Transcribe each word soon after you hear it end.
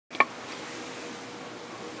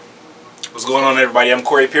What's going on, everybody? I'm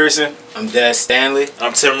Corey Pearson. I'm Des Stanley.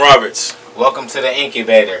 I'm Tim Roberts. Welcome to the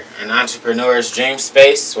Incubator, an entrepreneur's dream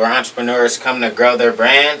space where entrepreneurs come to grow their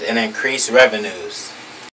brand and increase revenues.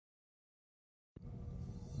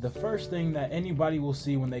 The first thing that anybody will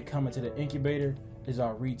see when they come into the Incubator is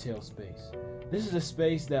our retail space. This is a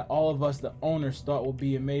space that all of us, the owners, thought would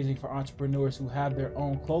be amazing for entrepreneurs who have their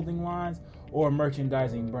own clothing lines or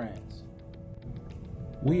merchandising brands.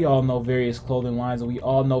 We all know various clothing lines, and we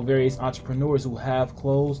all know various entrepreneurs who have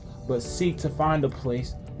clothes but seek to find a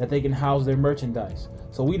place that they can house their merchandise.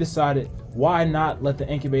 So we decided, why not let the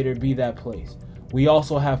Incubator be that place? We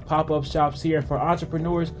also have pop-up shops here for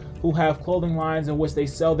entrepreneurs who have clothing lines in which they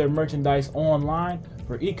sell their merchandise online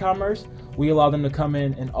for e-commerce. We allow them to come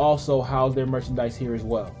in and also house their merchandise here as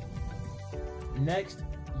well. Next,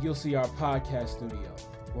 you'll see our podcast studio,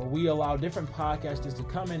 where we allow different podcasters to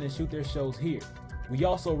come in and shoot their shows here. We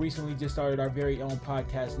also recently just started our very own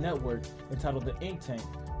podcast network entitled The Ink Tank,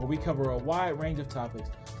 where we cover a wide range of topics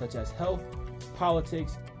such as health,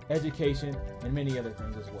 politics, education, and many other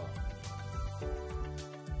things as well.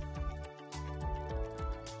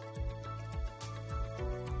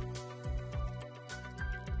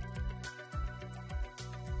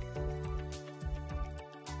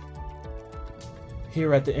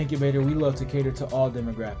 Here at the Incubator, we love to cater to all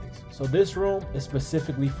demographics. So this room is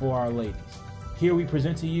specifically for our ladies. Here we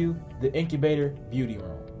present to you the Incubator Beauty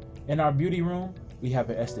Room. In our beauty room, we have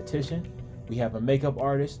an esthetician, we have a makeup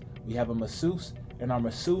artist, we have a masseuse, and our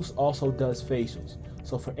masseuse also does facials.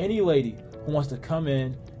 So for any lady who wants to come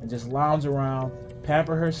in and just lounge around,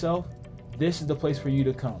 pamper herself, this is the place for you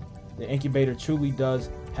to come. The Incubator truly does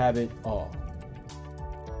have it all.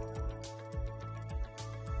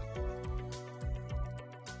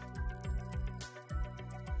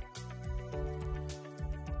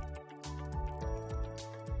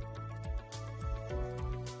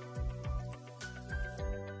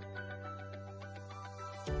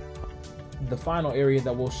 The final area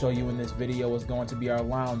that we'll show you in this video is going to be our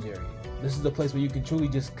lounge area. This is the place where you can truly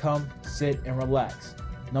just come, sit, and relax.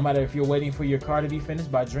 No matter if you're waiting for your car to be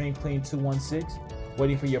finished by Dream Clean 216,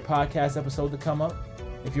 waiting for your podcast episode to come up,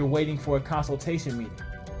 if you're waiting for a consultation meeting,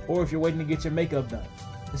 or if you're waiting to get your makeup done,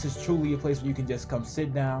 this is truly a place where you can just come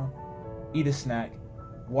sit down, eat a snack,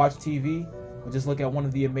 watch TV, or just look at one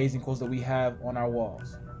of the amazing quotes that we have on our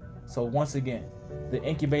walls. So once again, the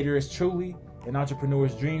Incubator is truly an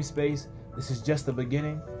entrepreneur's dream space. This is just the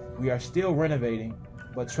beginning. We are still renovating,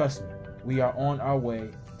 but trust me, we are on our way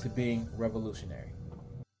to being revolutionary.